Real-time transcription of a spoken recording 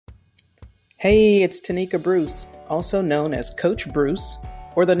Hey, it's Tonika Bruce, also known as Coach Bruce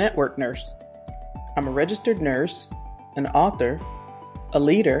or the Network Nurse. I'm a registered nurse, an author, a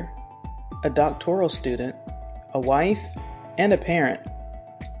leader, a doctoral student, a wife, and a parent.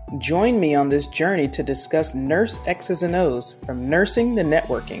 Join me on this journey to discuss nurse X's and O's from nursing to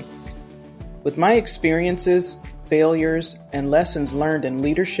networking. With my experiences, failures, and lessons learned in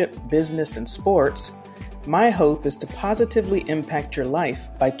leadership, business, and sports, my hope is to positively impact your life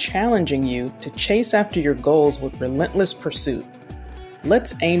by challenging you to chase after your goals with relentless pursuit.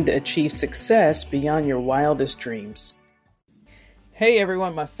 Let's aim to achieve success beyond your wildest dreams. Hey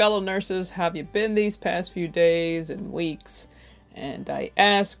everyone, my fellow nurses, how have you been these past few days and weeks? And I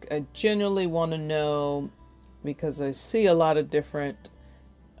genuinely want to know, because I see a lot of different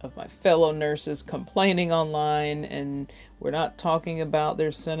of my fellow nurses complaining online, and we're not talking about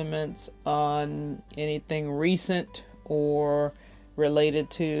their sentiments on anything recent or related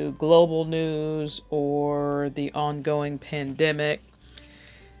to global news or the ongoing pandemic.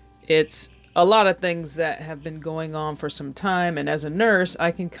 It's a lot of things that have been going on for some time, and as a nurse, I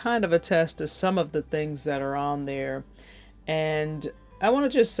can kind of attest to some of the things that are on there. And I want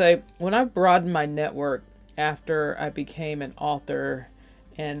to just say, when I broadened my network after I became an author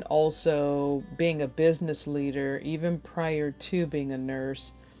and also being a business leader, even prior to being a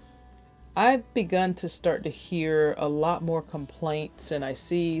nurse, I've begun to start to hear a lot more complaints, and I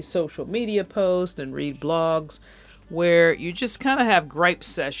see social media posts and read blogs where you just kind of have gripe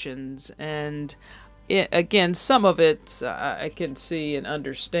sessions. And again, some of it I can see and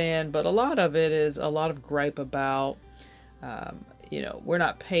understand, but a lot of it is a lot of gripe about we're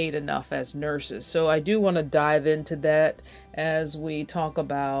not paid enough as nurses. So I do want to dive into that as we talk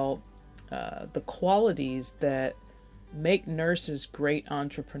about the qualities that make nurses great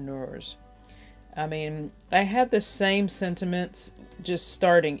entrepreneurs. I mean, I had the same sentiments just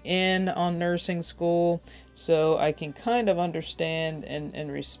starting in on nursing school, so I can kind of understand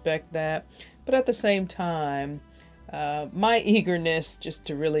and respect that. But at the same time, my eagerness just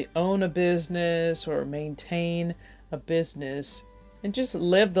to really own a business or maintain a business and just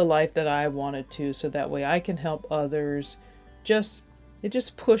live the life that I wanted to, so that way I can help others. It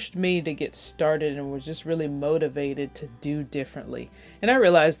just pushed me to get started and was just really motivated to do differently. And I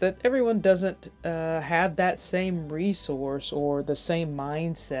realized that everyone doesn't have that same resource or the same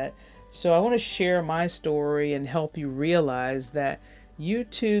mindset. So I want to share my story and help you realize that you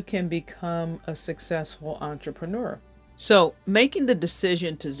too can become a successful entrepreneur. So making the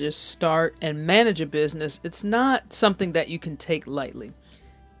decision to just start and manage a business, it's not something that you can take lightly.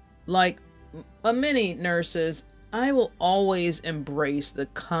 Like many nurses, I will always embrace the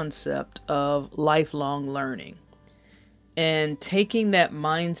concept of lifelong learning and taking that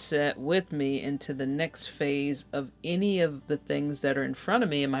mindset with me into the next phase of any of the things that are in front of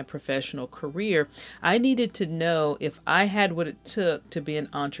me in my professional career. I needed to know if I had what it took to be an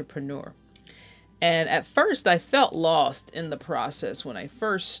entrepreneur. And at first, I felt lost in the process when I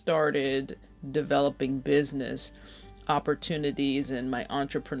first started developing business opportunities in my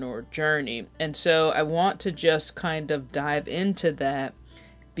entrepreneur journey. And so I want to just kind of dive into that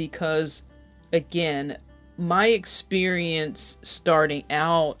because, again, my experience starting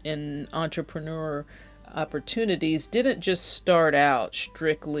out in entrepreneur opportunities didn't just start out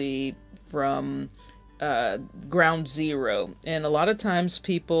strictly from ground zero. And a lot of times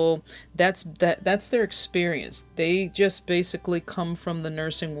people, that's their experience. They just basically come from the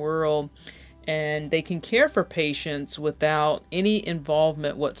nursing world and they can care for patients without any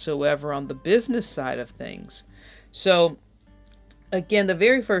involvement whatsoever on the business side of things. So again, the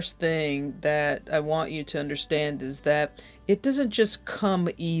very first thing that I want you to understand is that it doesn't just come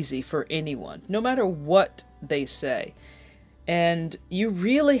easy for anyone, no matter what they say. And you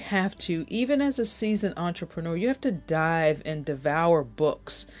really have to, even as a seasoned entrepreneur, you have to dive and devour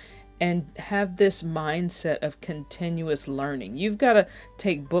books and have this mindset of continuous learning. You've got to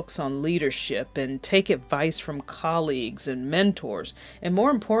take books on leadership and take advice from colleagues and mentors. And more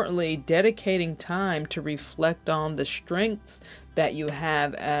importantly, dedicating time to reflect on the strengths that you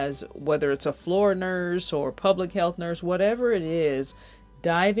have as, whether it's a floor nurse or public health nurse, whatever it is,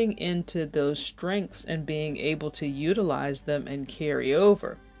 diving into those strengths and being able to utilize them and carry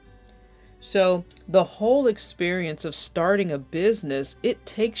over. So the whole experience of starting a business, it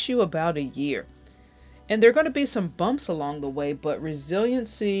takes you about a year. And there are going to be some bumps along the way, but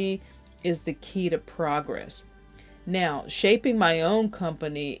resiliency is the key to progress. Now, shaping my own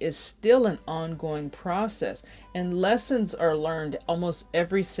company is still an ongoing process, and lessons are learned almost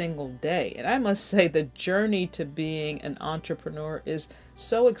every single day. And I must say, the journey to being an entrepreneur is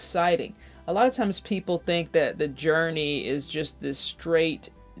so exciting. A lot of times people think that the journey is just this straight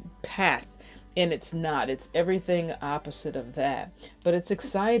path And it's not. It's everything opposite of that. But it's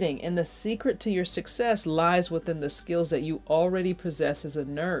exciting. And the secret to your success lies within the skills that you already possess as a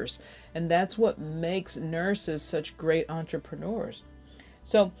nurse. And that's what makes nurses such great entrepreneurs.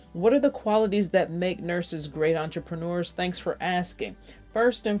 So, what are the qualities that make nurses great entrepreneurs? Thanks for asking.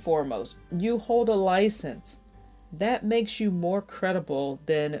 First and foremost, you hold a license. That makes you more credible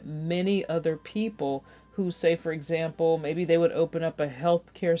than many other people who say, for example, maybe they would open up a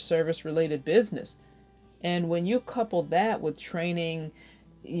healthcare service related business. And when you couple that with training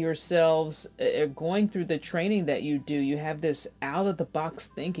yourselves, going through the training that you do, you have this out of the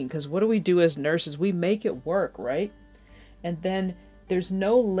box thinking. Because what do we do as nurses? We make it work, right? And then there's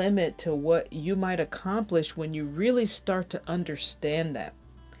no limit to what you might accomplish when you really start to understand that.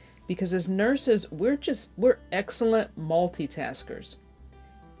 Because as nurses, we're excellent multitaskers.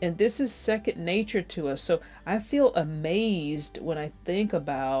 And this is second nature to us. So I feel amazed when I think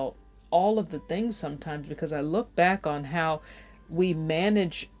about all of the things sometimes, because I look back on how we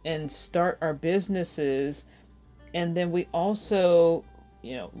manage and start our businesses. And then we also,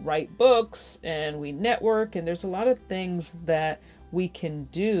 write books and we network. And there's a lot of things that we can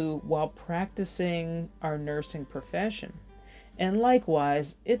do while practicing our nursing profession. And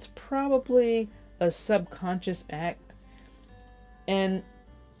likewise, it's probably a subconscious act. And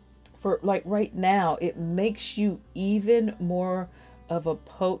for like right now, it makes you even more of a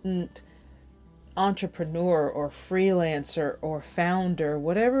potent entrepreneur or freelancer or founder,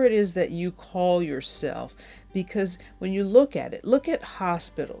 whatever it is that you call yourself. Because when you look at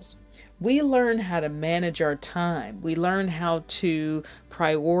hospitals. We learn how to manage our time. We learn how to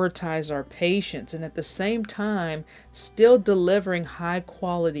prioritize our patients, and at the same time, still delivering high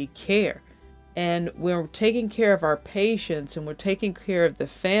quality care. And we're taking care of our patients, and we're taking care of the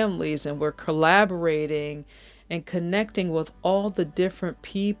families, and we're collaborating and connecting with all the different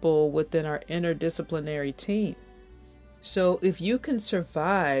people within our interdisciplinary team. So if you can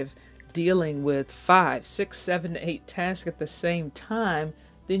survive dealing with 5, 6, 7, 8 tasks at the same time,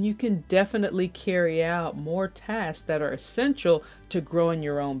 then you can definitely carry out more tasks that are essential to growing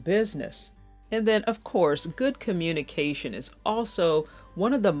your own business. And then, of course, good communication is also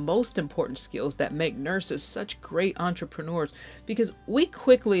one of the most important skills that make nurses such great entrepreneurs, because we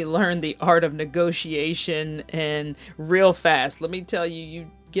quickly learn the art of negotiation and real fast. Let me tell you,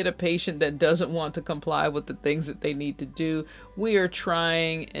 you get a patient that doesn't want to comply with the things that they need to do. We are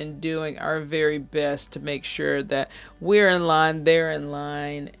trying and doing our very best to make sure that we're in line, they're in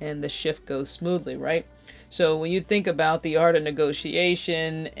line, and the shift goes smoothly, right? So when you think about the art of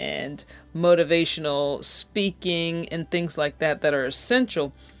negotiation and motivational speaking and things like that that are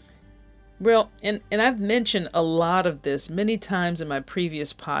essential, well, and I've mentioned a lot of this many times in my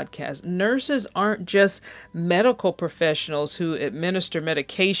previous podcast. Nurses aren't just medical professionals who administer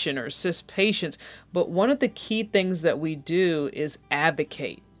medication or assist patients, but one of the key things that we do is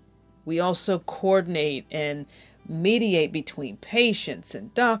advocate. We also coordinate and mediate between patients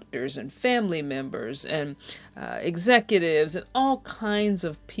and doctors and family members and executives and all kinds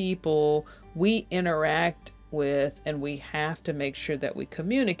of people we interact with, and we have to make sure that we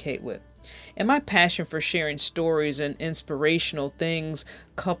communicate with. And my passion for sharing stories and inspirational things,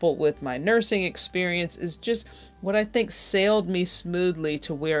 coupled with my nursing experience, is just what I think sailed me smoothly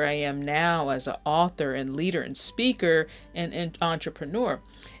to where I am now as an author and leader and speaker and entrepreneur.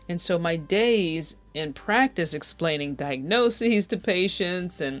 And so my days in practice explaining diagnoses to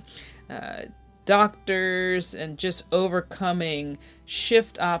patients and doctors and just overcoming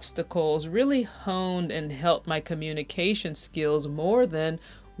shift obstacles really honed and helped my communication skills more than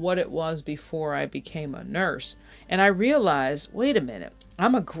what it was before I became a nurse. And I realized, wait a minute,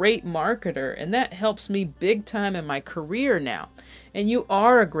 I'm a great marketer, and that helps me big time in my career now. And you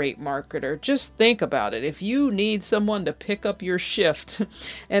are a great marketer. Just think about it. If you need someone to pick up your shift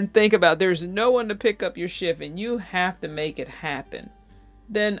and think about there's no one to pick up your shift and you have to make it happen,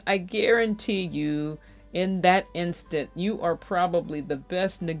 then I guarantee you in that instant, you are probably the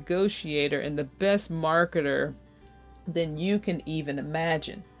best negotiator and the best marketer than you can even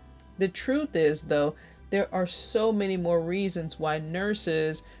imagine. The truth is, though, there are so many more reasons why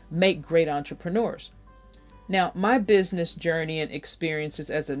nurses make great entrepreneurs. Now, my business journey and experiences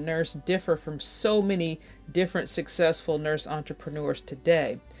as a nurse differ from so many different successful nurse entrepreneurs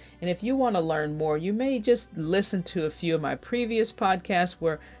today. And if you want to learn more, you may just listen to a few of my previous podcasts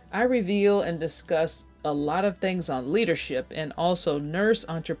where I reveal and discuss a lot of things on leadership and also nurse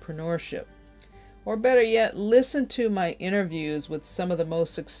entrepreneurship. Or better yet, listen to my interviews with some of the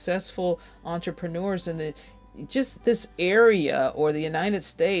most successful entrepreneurs in just this area or the United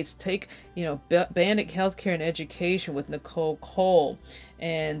States. Take, Bannock Healthcare and Education with Nicole Cole,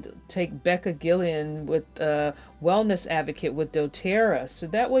 and take Becca Gillian with wellness advocate with doTERRA. So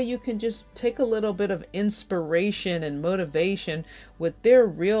that way you can just take a little bit of inspiration and motivation with their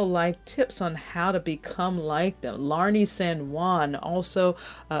real life tips on how to become like them. Larnie San Juan, also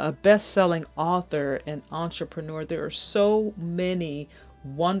a best-selling author and entrepreneur. There are so many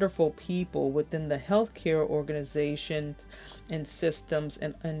wonderful people within the healthcare organization and systems,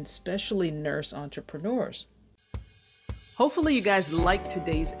 and especially nurse entrepreneurs. Hopefully you guys liked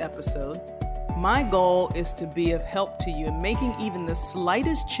today's episode. My goal is to be of help to you in making even the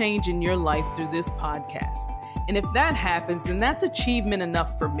slightest change in your life through this podcast. And if that happens, then that's achievement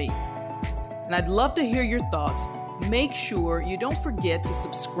enough for me. And I'd love to hear your thoughts. Make sure you don't forget to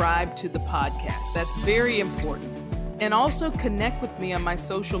subscribe to the podcast. That's very important. And also connect with me on my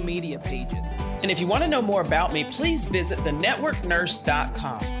social media pages. And if you want to know more about me, please visit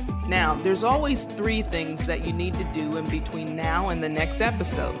thenetworknurse.com. Now, there's always 3 things that you need to do in between now and the next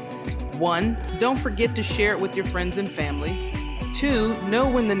episode. 1, don't forget to share it with your friends and family. 2, know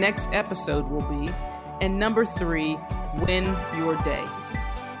when the next episode will be. And number 3, win your day.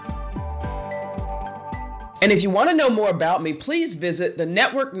 And if you want to know more about me, please visit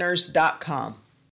thenetworknurse.com.